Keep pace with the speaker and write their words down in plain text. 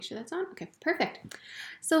Sure that's on? Okay, perfect.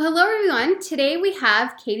 So hello everyone. Today we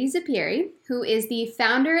have Katie Zapieri, who is the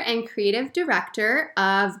founder and creative director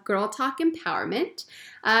of Girl Talk Empowerment.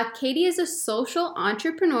 Katie is a social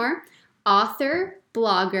entrepreneur, author,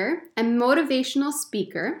 blogger, and motivational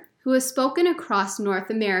speaker who has spoken across North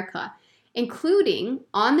America, including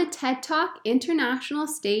on the TED Talk International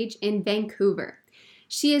stage in Vancouver.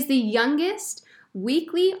 She is the youngest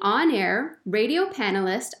weekly on-air radio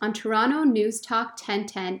panelist on Toronto News Talk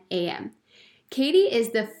 1010 AM. Katie is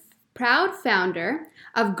the proud founder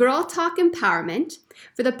of Girl Talk Empowerment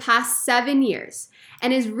for the past 7 years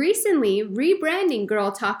and is recently rebranding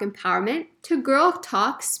Girl Talk Empowerment to Girl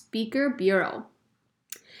Talk Speaker Bureau,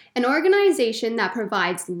 an organization that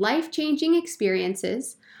provides life-changing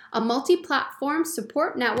experiences, a multi-platform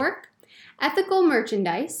support network, ethical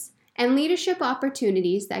merchandise, and leadership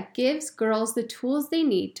opportunities that gives girls the tools they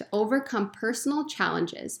need to overcome personal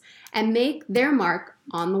challenges and make their mark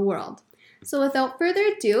on the world. So without further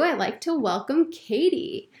ado, I'd like to welcome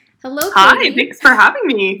Katie. Hello, Katie. Hi, thanks for having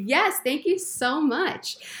me. Yes, thank you so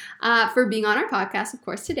much for being on our podcast, of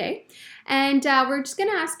course, today. And we're just going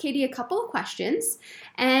to ask Katie a couple of questions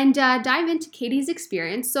and dive into Katie's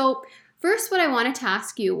experience. So first, what I wanted to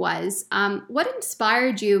ask you was, what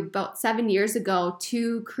inspired you about 7 years ago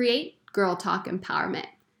to create Girl Talk Empowerment?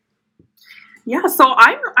 Yeah, so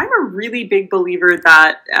I'm a really big believer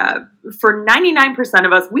that for 99%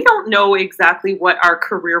 of us, we don't know exactly what our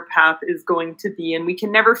career path is going to be, and we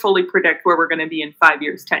can never fully predict where we're going to be in 5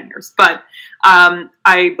 years, 10 years. But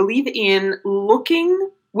I believe in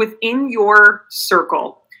looking within your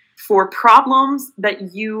circle for problems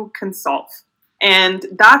that you can solve. And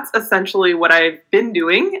that's essentially what I've been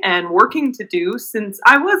doing and working to do since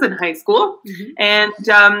I was in high school. Mm-hmm.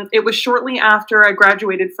 And it was shortly after I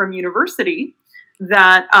graduated from university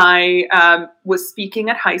that I was speaking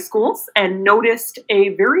at high schools and noticed a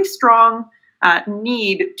very strong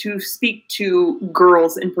need to speak to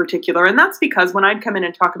girls in particular. And that's because when I'd come in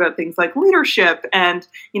and talk about things like leadership and,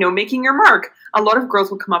 making your mark, a lot of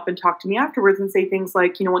girls would come up and talk to me afterwards and say things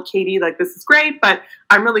like, you know what, Katie, like, this is great, but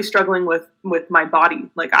I'm really struggling with my body.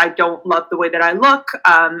 Like, I don't love the way that I look.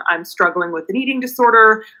 I'm struggling with an eating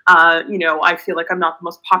disorder. I feel like I'm not the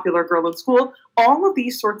most popular girl in school. All of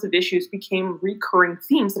these sorts of issues became recurring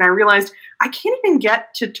themes. And I realized I can't even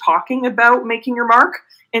get to talking about making your mark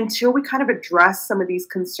until we kind of address some of these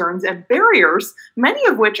concerns and barriers, many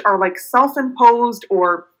of which are like self-imposed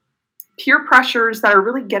or peer pressures that are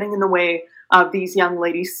really getting in the way of these young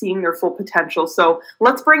ladies seeing their full potential. So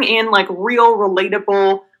let's bring in like real,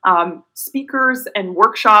 relatable speakers and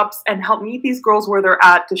workshops and help meet these girls where they're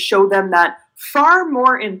at to show them that far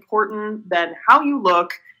more important than how you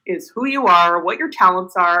look is who you are, what your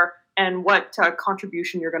talents are, and what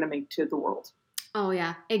contribution you're going to make to the world. Oh,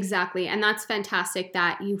 yeah, exactly. And that's fantastic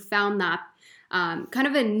that you found that kind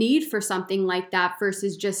of a need for something like that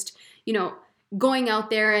versus just, going out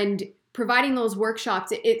there and providing those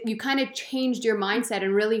workshops. You kind of changed your mindset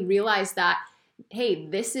and really realized that, hey,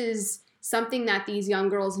 this is something that these young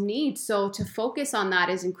girls need. So to focus on that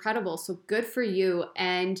is incredible. So good for you.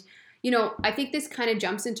 And I think this kind of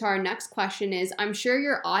jumps into our next question is, I'm sure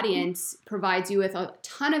your audience provides you with a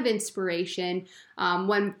ton of inspiration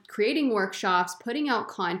when creating workshops, putting out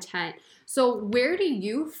content. So where do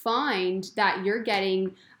you find that you're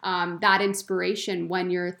getting that inspiration when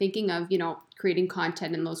you're thinking of, creating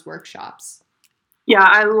content in those workshops? Yeah,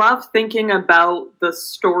 I love thinking about the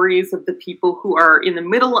stories of the people who are in the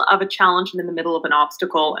middle of a challenge and in the middle of an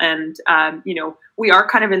obstacle. And, we are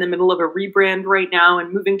kind of in the middle of a rebrand right now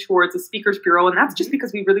and moving towards a speakers bureau. And that's just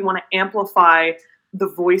because we really want to amplify the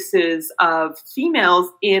voices of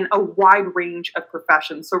females in a wide range of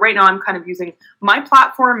professions. So right now I'm kind of using my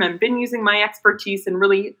platform and been using my expertise and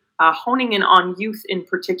really honing in on youth in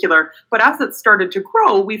particular. But as it started to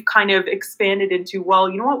grow, we've kind of expanded into, well,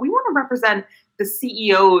 you know what, we want to represent the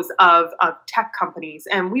CEOs of tech companies,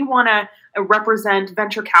 and we want to represent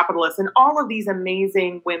venture capitalists and all of these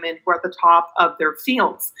amazing women who are at the top of their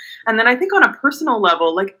fields. And then I think on a personal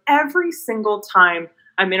level, like every single time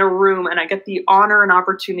I'm in a room and I get the honor and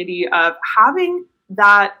opportunity of having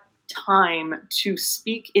that time to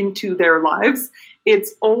speak into their lives,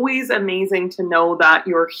 it's always amazing to know that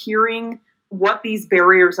you're hearing what these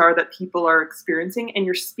barriers are that people are experiencing and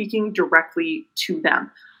you're speaking directly to them.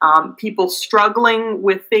 People struggling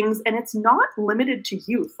with things, and it's not limited to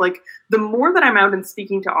youth. Like, the more that I'm out and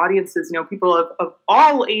speaking to audiences, people of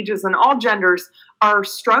all ages and all genders are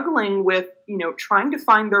struggling with, trying to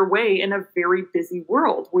find their way in a very busy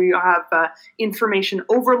world. We have information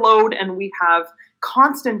overload, and we have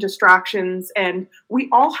constant distractions, and we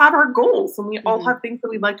all have our goals, and we all have things that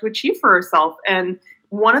we'd like to achieve for ourselves. And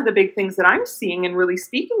one of the big things that I'm seeing and really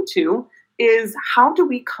speaking to is how do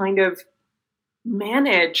we kind of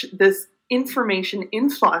manage this information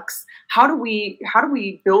influx? How do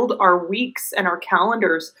we build our weeks and our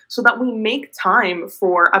calendars so that we make time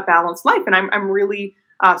for a balanced life? And I'm really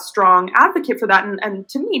a strong advocate for that. And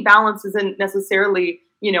to me, balance isn't necessarily,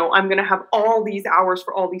 I'm going to have all these hours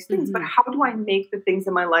for all these things, but how do I make the things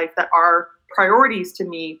in my life that are priorities to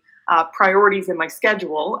me, priorities in my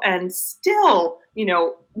schedule, and still,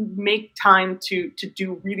 make time to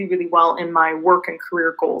do really, really well in my work and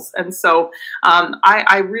career goals. And so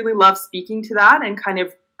I really love speaking to that, and kind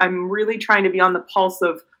of I'm really trying to be on the pulse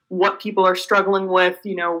of what people are struggling with.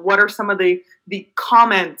 What are some of the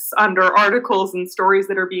comments under articles and stories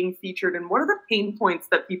that are being featured, and what are the pain points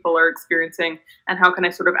that people are experiencing, and how can I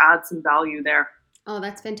sort of add some value there? Oh,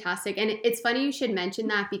 that's fantastic. And it's funny you should mention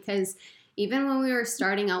that, because even when we were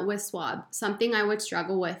starting out with Swab, something I would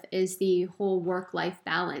struggle with is the whole work-life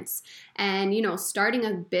balance. And, starting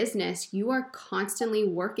a business, you are constantly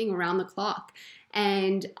working around the clock.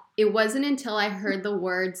 And it wasn't until I heard the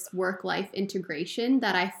words work-life integration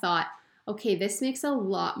that I thought, okay, this makes a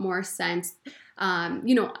lot more sense.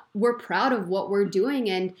 We're proud of what we're doing.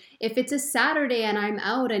 And if it's a Saturday and I'm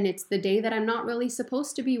out and it's the day that I'm not really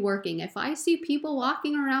supposed to be working, if I see people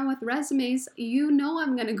walking around with resumes,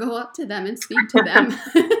 I'm going to go up to them and speak to them.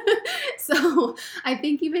 So I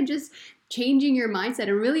think even just changing your mindset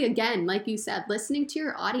and really, again, like you said, listening to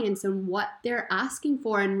your audience and what they're asking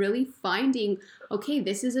for, and really finding, okay,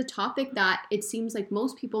 this is a topic that it seems like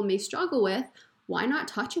most people may struggle with. Why not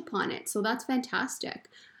touch upon it? So that's fantastic.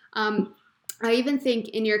 I even think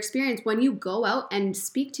in your experience, when you go out and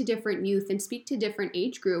speak to different youth and speak to different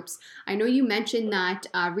age groups, I know you mentioned that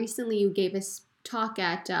recently you gave a talk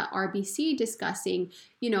at RBC discussing,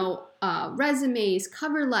 resumes,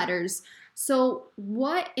 cover letters. So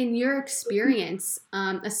what, in your experience,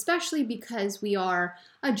 especially because we are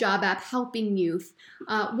a job app helping youth,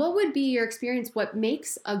 what would be your experience? What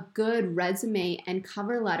makes a good resume and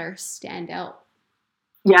cover letter stand out?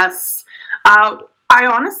 Yes. I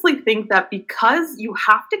honestly think that because you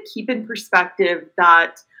have to keep in perspective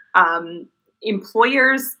that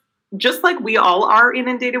employers, just like we all are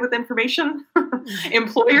inundated with information,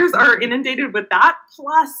 employers are inundated with that,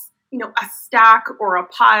 plus, a stack or a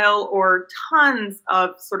pile or tons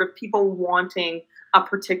of sort of people wanting a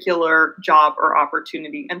particular job or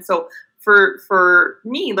opportunity. And so for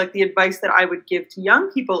me, like, the advice that I would give to young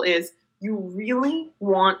people is, you really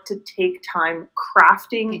want to take time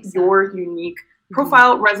crafting your unique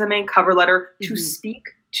profile, resume, cover letter to speak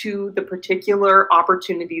to the particular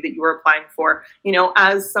opportunity that you are applying for.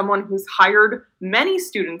 As someone who's hired many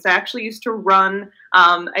students, I actually used to run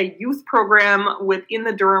a youth program within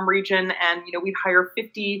the Durham region, and we'd hire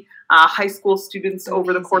 50 high school students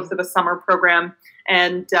over the course of a summer program.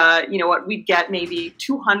 And we'd get maybe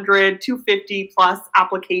 200, 250 plus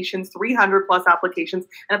applications, 300 plus applications.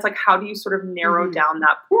 And it's like, how do you sort of narrow down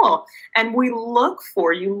that pool? And you look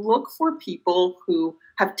for people who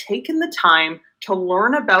have taken the time to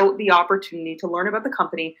learn about the opportunity, to learn about the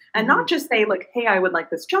company, and not just say, like, hey, I would like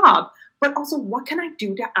this job, but also, what can I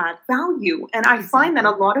do to add value? And I find that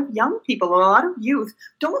a lot of young people, a lot of youth,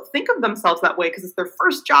 don't think of themselves that way, because it's their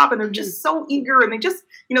first job and they're just so eager, and they just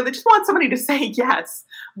want somebody to say yes.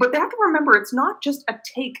 But they have to remember, it's not just a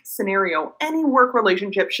take scenario. Any work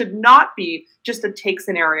relationship should not be just a take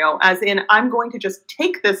scenario, as in, I'm going to just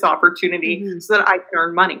take this opportunity so that I can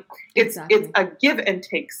earn money. It's a give and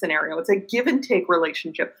take scenario. It's a give and take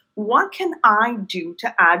relationship. What can I do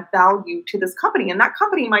to add value to this company? And that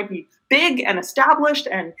company might be big and established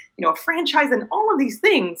and, a franchise and all of these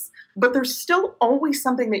things, but there's still always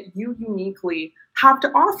something that you uniquely have to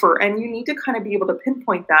offer. And you need to kind of be able to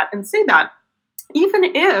pinpoint that and say that, even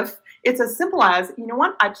if it's as simple as,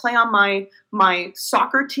 I play on my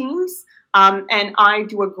soccer teams. And I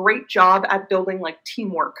do a great job at building, like,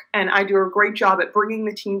 teamwork, and I do a great job at bringing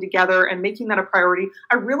the team together and making that a priority.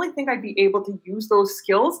 I really think I'd be able to use those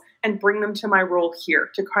skills and bring them to my role here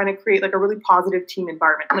to kind of create, like, a really positive team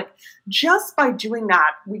environment. Like, just by doing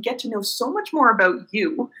that, we get to know so much more about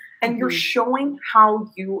you, and you're showing how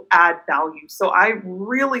you add value. So I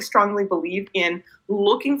really strongly believe in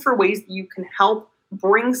looking for ways that you can help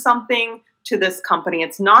bring something to this company.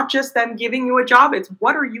 It's not just them giving you a job. It's,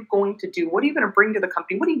 what are you going to do? What are you going to bring to the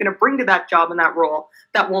company? What are you going to bring to that job and that role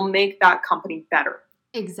that will make that company better?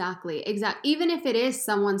 Exactly. Even if it is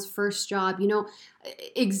someone's first job,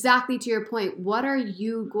 exactly to your point, what are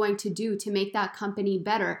you going to do to make that company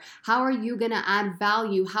better? How are you going to add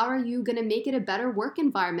value? How are you going to make it a better work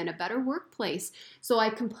environment, a better workplace? So I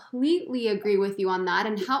completely agree with you on that.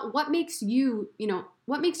 And what makes you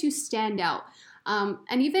stand out?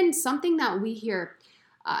 And even something that we hear,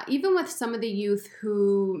 even with some of the youth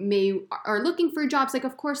who are looking for jobs, like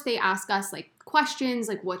of course they ask us like questions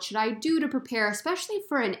like what should I do to prepare, especially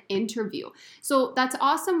for an interview. So that's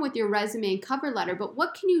awesome with your resume and cover letter, but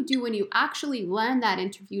what can you do when you actually land that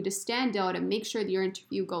interview to stand out and make sure that your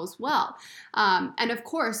interview goes well? And of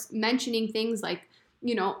course, mentioning things like,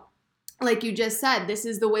 like you just said, this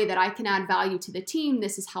is the way that I can add value to the team.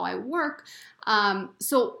 This is how I work.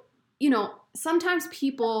 So, sometimes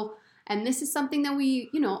people, and this is something that we,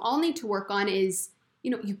 all need to work on is,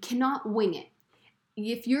 you cannot wing it.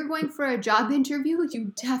 If you're going for a job interview,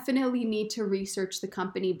 you definitely need to research the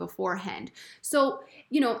company beforehand. So,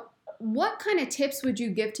 what kind of tips would you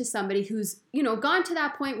give to somebody who's, gone to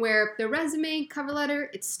that point where their resume, cover letter,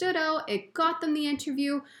 it stood out, it got them the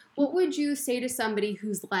interview? What would you say to somebody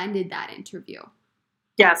who's landed that interview?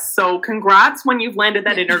 Yes. So congrats when you've landed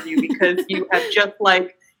that interview, because you have just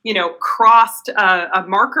crossed a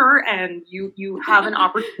marker, and you have an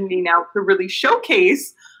opportunity now to really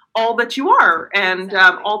showcase all that you are and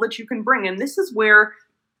all that you can bring. And this is where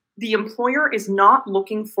the employer is not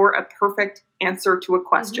looking for a perfect answer to a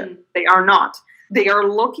question. Mm-hmm. They are not. They are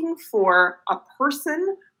looking for a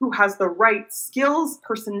person who has the right skills,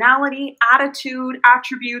 personality, attitude,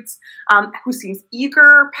 attributes, who seems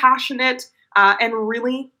eager, passionate, and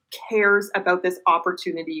really cares about this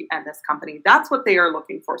opportunity and this company. That's what they are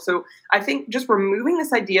looking for. So I think just removing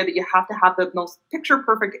this idea that you have to have the most picture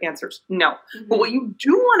perfect answers. No. Mm-hmm. But what you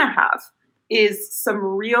do want to have is some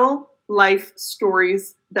real life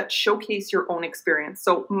stories that showcase your own experience.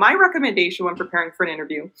 So my recommendation when preparing for an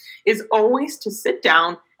interview is always to sit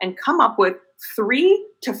down and come up with 3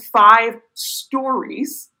 to 5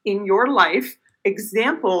 stories in your life,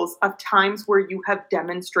 examples of times where you have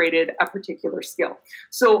demonstrated a particular skill.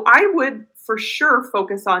 So I would for sure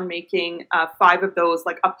focus on making 5 of those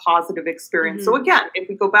like a positive experience. Mm-hmm. So again, if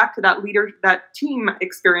we go back to that team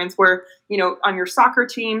experience where, on your soccer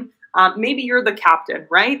team, maybe you're the captain,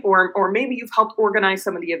 right? Or maybe you've helped organize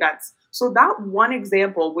some of the events. So that one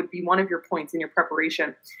example would be one of your points in your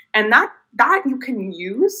preparation. And that you can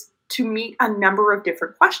use to meet a number of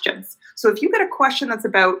different questions. So if you get a question that's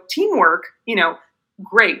about teamwork,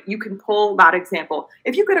 great, you can pull that example.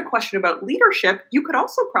 If you get a question about leadership, you could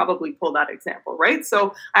also probably pull that example, right?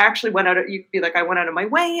 So I actually you could be like, I went out of my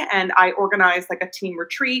way and I organized like a team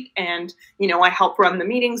retreat, and, I help run the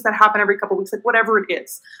meetings that happen every couple of weeks, like whatever it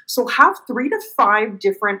is. So have 3 to 5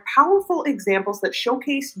 different powerful examples that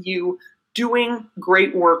showcase you doing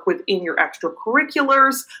great work within your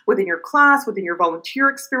extracurriculars, within your class, within your volunteer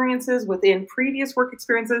experiences, within previous work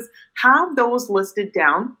experiences. Have those listed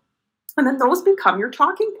down. And then those become your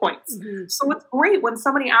talking points. Mm-hmm. So it's great when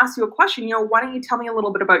somebody asks you a question, why don't you tell me a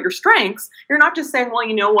little bit about your strengths? You're not just saying, well,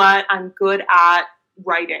 you know what, I'm good at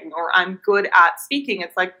writing or I'm good at speaking.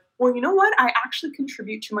 It's like, well, you know what, I actually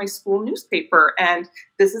contribute to my school newspaper, and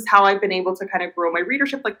this is how I've been able to kind of grow my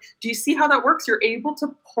readership. Like, do you see how that works? You're able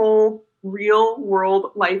to pull real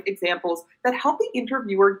world life examples that help the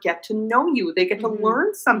interviewer get to know you. They get to mm-hmm.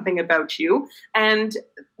 learn something about you, and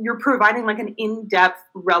you're providing like an in-depth,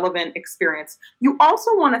 relevant experience. You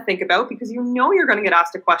also want to think about, because you're going to get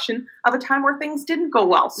asked a question of a time where things didn't go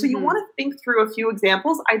well. So mm-hmm. you want to think through a few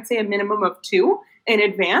examples, I'd say a minimum of 2 in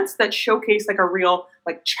advance, that showcase like a real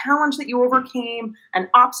like challenge that you overcame, an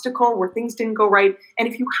obstacle where things didn't go right. And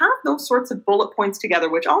if you have those sorts of bullet points together,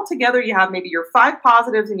 which all together you have maybe your 5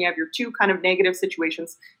 positives and you have your 2 kind of negative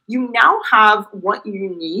situations, you now have what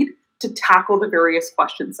you need to tackle the various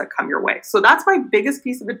questions that come your way. So that's my biggest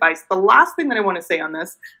piece of advice. The last thing that I want to say on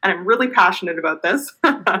this, and I'm really passionate about this,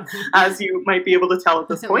 as you might be able to tell at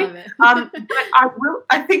this point, but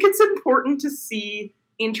I think it's important to see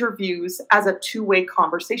interviews as a 2-way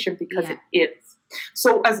conversation, because it is.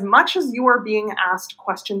 So as much as you are being asked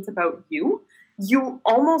questions about you, you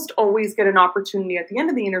almost always get an opportunity at the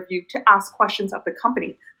end of the interview to ask questions of the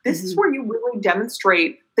company. This mm-hmm. is where you really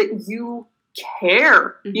demonstrate that you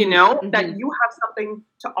care, mm-hmm. that you have something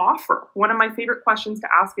to offer. One of my favorite questions to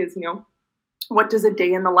ask is, what does a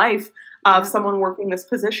day in the life of someone working this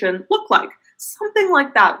position look like? Something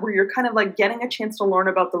like that, where you're kind of like getting a chance to learn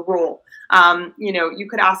about the role. You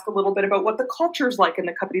could ask a little bit about what the culture is like in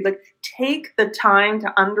the company. Like, take the time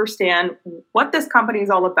to understand what this company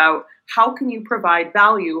is all about. How can you provide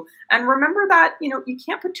value? And remember that, you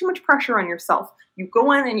can't put too much pressure on yourself. You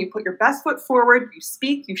go in and you put your best foot forward, you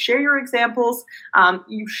speak, you share your examples,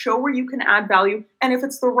 you show where you can add value. And if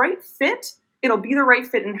it's the right fit, it'll be the right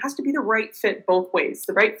fit, and it has to be the right fit both ways,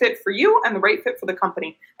 the right fit for you and the right fit for the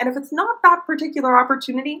company. And if it's not that particular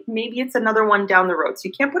opportunity, maybe it's another one down the road. So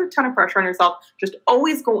you can't put a ton of pressure on yourself. Just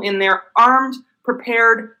always go in there armed,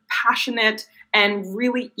 prepared, passionate, and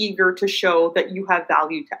really eager to show that you have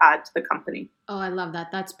value to add to the company. Oh, I love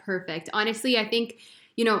that. That's perfect. Honestly, I think,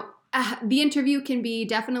 the interview can be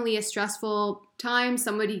definitely a stressful time.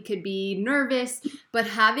 Somebody could be nervous, but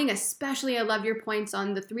especially, I love your points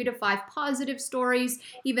on the 3 to 5 positive stories,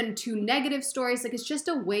 even 2 negative stories. Like, it's just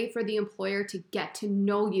a way for the employer to get to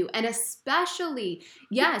know you. And especially,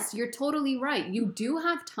 yes, you're totally right. You do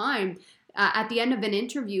have time at the end of an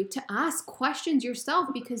interview to ask questions yourself,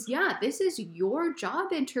 because this is your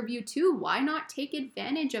job interview too. Why not take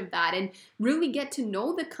advantage of that and really get to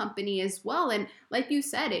know the company as well? And like you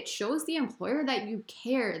said, it shows the employer that you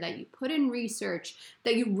care, that you put in research,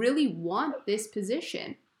 that you really want this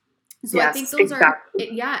position. So yes, I think those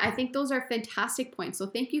exactly. I think those are fantastic points. So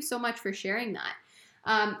thank you so much for sharing that.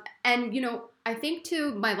 And I think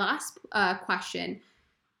to my last question,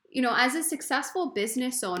 as a successful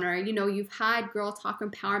business owner, you've had Girl Talk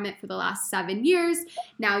Empowerment for the last 7 years.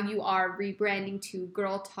 Now you are rebranding to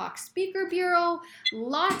Girl Talk Speaker Bureau.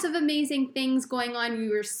 Lots of amazing things going on. You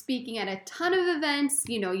were speaking at a ton of events.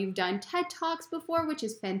 You've done TED Talks before, which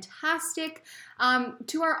is fantastic.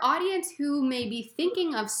 To our audience who may be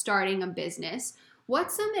thinking of starting a business,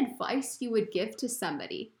 what's some advice you would give to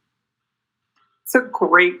somebody? It's a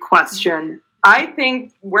great question. I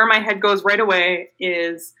think where my head goes right away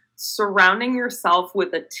is surrounding yourself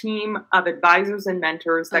with a team of advisors and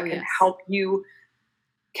mentors that can help you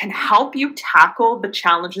tackle the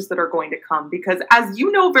challenges that are going to come. Because as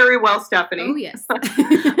you know very well, Stephanie, oh yes,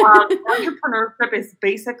 entrepreneurship is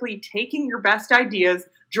basically taking your best ideas,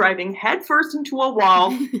 driving headfirst into a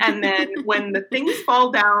wall, and then when the things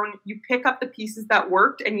fall down, you pick up the pieces that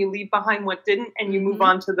worked and you leave behind what didn't, and you move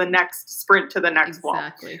on to the next sprint to the next wall.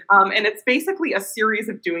 And it's basically a series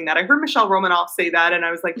of doing that. I heard Michelle Romanoff say that, and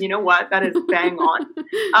I was like, you know what? That is bang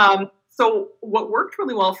on. So what worked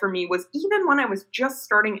really well for me was, even when I was just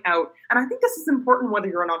starting out, and I think this is important whether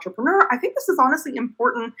you're an entrepreneur, I think this is honestly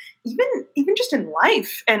important even just in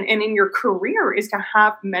life and in your career, is to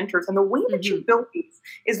have mentors. And the way that you build these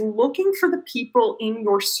is looking for the people in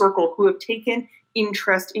your circle who have taken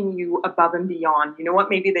interest in you above and beyond. You know what?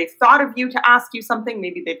 Maybe they've thought of you to ask you something.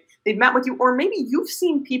 Maybe they've met with you, or maybe you've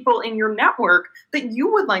seen people in your network that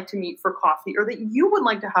you would like to meet for coffee, or that you would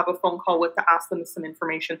like to have a phone call with to ask them some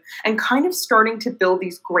information, and kind of starting to build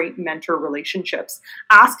these great mentor relationships.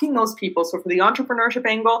 Asking those people. So for the entrepreneurship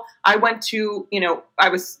angle, I went to, I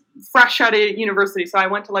was fresh out of university. So I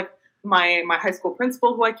went to my high school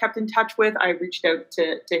principal, who I kept in touch with. I reached out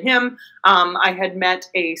to him. I had met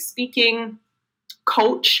a speaking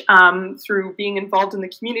coach through being involved in the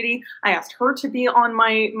community. I asked her to be on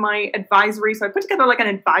my advisory. So I put together an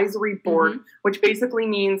advisory board, which basically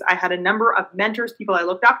means I had a number of mentors, people I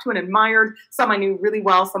looked up to and admired. Some I knew really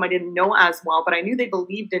well, some I didn't know as well, but I knew they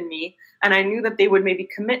believed in me. And I knew that they would maybe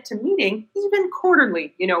commit to meeting even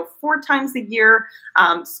quarterly, 4 times a year,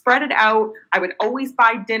 spread it out. I would always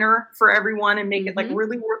buy dinner for everyone and make it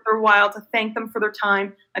really worth their while to thank them for their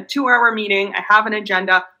time. A 2-hour meeting. I have an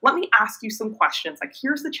agenda. Let me ask you some questions.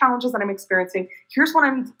 Here's the challenges that I'm experiencing. Here's what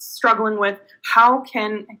I'm struggling with. How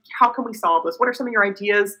can we solve this? What are some of your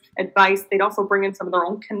ideas, advice? They'd also bring in some of their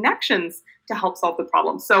own connections to help solve the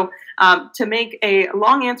problem. So to make a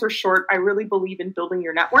long answer short, I really believe in building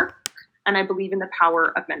your network. And I believe in the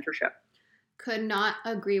power of mentorship. Could not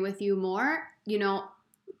agree with you more. Couldn't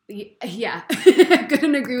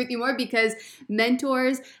agree with you more, because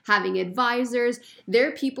mentors, having advisors,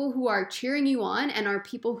 they're people who are cheering you on and are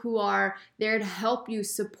people who are there to help you,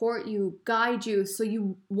 support you, guide you. So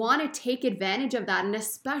you want to take advantage of that. And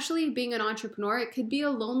especially being an entrepreneur, it could be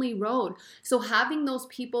a lonely road. So having those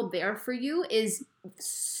people there for you is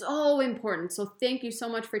so important. So thank you so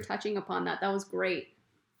much for touching upon that. That was great.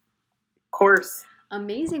 Of course.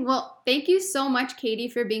 Amazing. Well, thank you so much, Katie,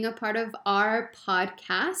 for being a part of our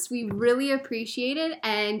podcast. We really appreciate it.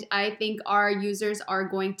 And I think our users are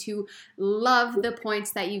going to love the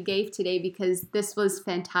points that you gave today, because this was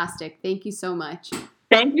fantastic. Thank you so much.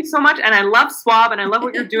 Thank you so much. And I love Swab, and I love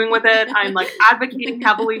what you're doing with it. I'm advocating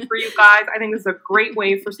heavily for you guys. I think this is a great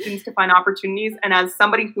way for students to find opportunities. And as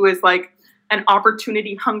somebody who is an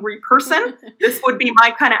opportunity hungry person, this would be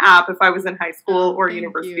my kind of app if I was in high school or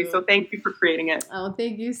university. So thank you for creating it. Oh,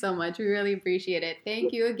 thank you so much. We really appreciate it.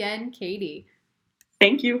 Thank you again, Katie.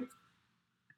 Thank you.